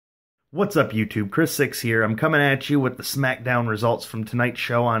What's up, YouTube? Chris Six here. I'm coming at you with the SmackDown results from tonight's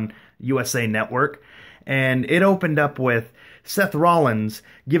show on USA Network. And it opened up with Seth Rollins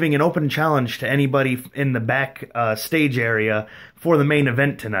giving an open challenge to anybody in the back stage area for the main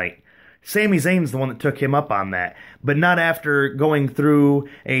event tonight. Sami Zayn's the one that took him up on that, but not after going through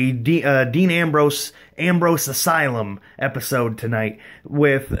a Dean Ambrose Asylum episode tonight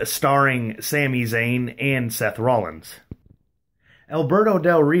with starring Sami Zayn and Seth Rollins. Alberto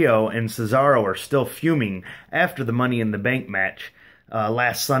Del Rio and Cesaro are still fuming after the Money in the Bank match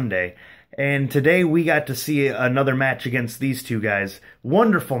last Sunday. And today we got to see another match against these two guys.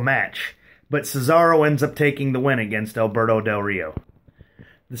 Wonderful match, but Cesaro ends up taking the win against Alberto Del Rio.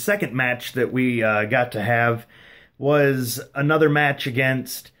 The second match that we got to have was another match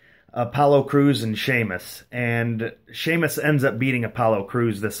against Apollo Crews and Sheamus, and Sheamus ends up beating Apollo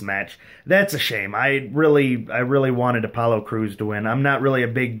Crews this match. That's a shame. I really wanted Apollo Crews to win. I'm not really a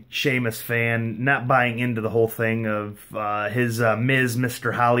big Sheamus fan, not buying into the whole thing of his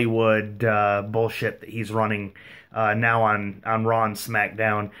Mr. Hollywood bullshit that he's running now on Raw and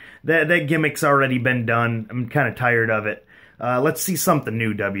SmackDown. That gimmick's already been done. I'm kind of tired of it. Let's see something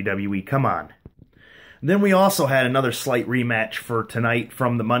new, WWE. Come on. Then we also had another slight rematch for tonight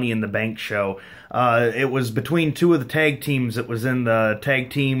from the Money in the Bank show. It was between two of the tag teams that was in the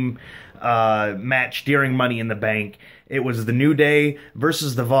tag team match during Money in the Bank. It was the New Day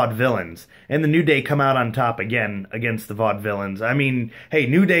versus the Vaudevillains. And the New Day come out on top again against the Vaudevillains. I mean, hey,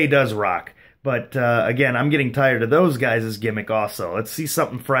 New Day does rock. But again, I'm getting tired of those guys' gimmick also. Let's see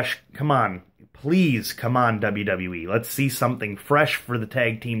something fresh. Come on. Please, come on, WWE. Let's see something fresh for the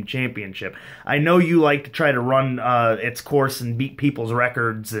Tag Team Championship. I know you like to try to run its course and beat people's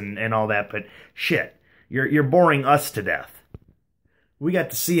records and all that, but shit, you're boring us to death. We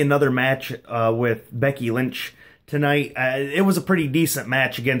got to see another match with Becky Lynch tonight. It was a pretty decent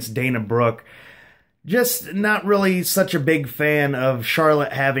match against Dana Brooke. Just not really such a big fan of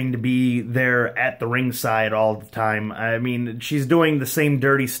Charlotte having to be there at the ringside all the time. I mean, she's doing the same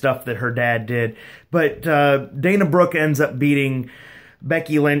dirty stuff that her dad did. But Dana Brooke ends up beating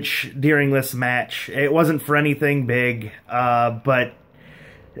Becky Lynch during this match. It wasn't for anything big, but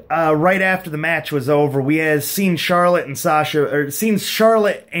right after the match was over, we had seen Charlotte and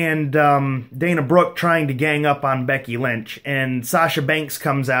Dana Brooke trying to gang up on Becky Lynch, and Sasha Banks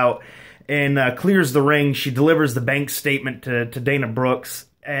comes out and clears the ring. She delivers the bank statement to Dana Brooks.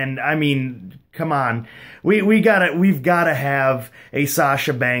 And I mean, come on. We've gotta have a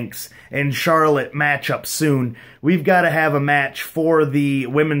Sasha Banks and Charlotte matchup soon. We've gotta have a match for the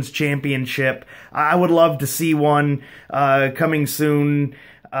women's championship. I would love to see one coming soon,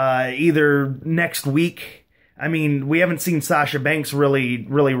 either next week. I mean, we haven't seen Sasha Banks really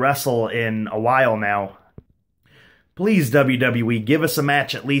wrestle in a while now. Please, WWE, give us a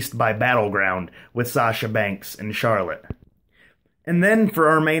match at least by Battleground with Sasha Banks and Charlotte. And then for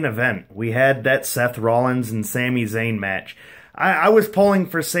our main event, we had that Seth Rollins and Sami Zayn match. I was pulling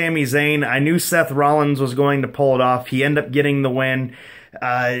for Sami Zayn. I knew Seth Rollins was going to pull it off. He ended up getting the win.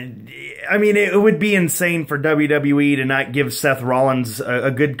 I mean, it would be insane for WWE to not give Seth Rollins a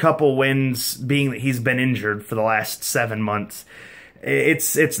good couple wins, being that he's been injured for the last 7 months.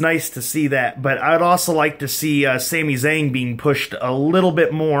 It's nice to see that, but I'd also like to see Sami Zayn being pushed a little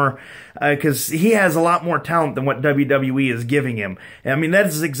bit more, because he has a lot more talent than what WWE is giving him. I mean, that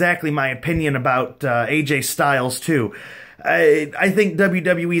is exactly my opinion about AJ Styles, too. I think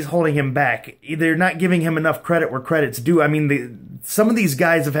WWE is holding him back. They're not giving him enough credit where credit's due. I mean, some of these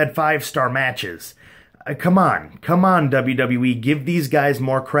guys have had 5-star matches. Come on, WWE, give these guys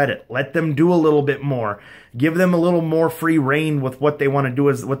more credit. Let them do a little bit more. Give them a little more free reign with what they want to do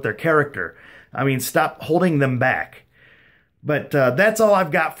with their character. I mean, stop holding them back. But that's all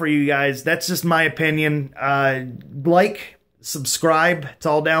I've got for you guys. That's just my opinion. Like, subscribe. It's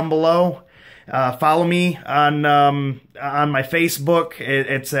all down below. Follow me on my Facebook.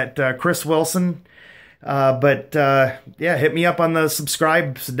 It's at Chris Wilson. Yeah, hit me up on the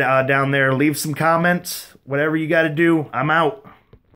subscribes down there. Leave some comments. Whatever you got to do. I'm out.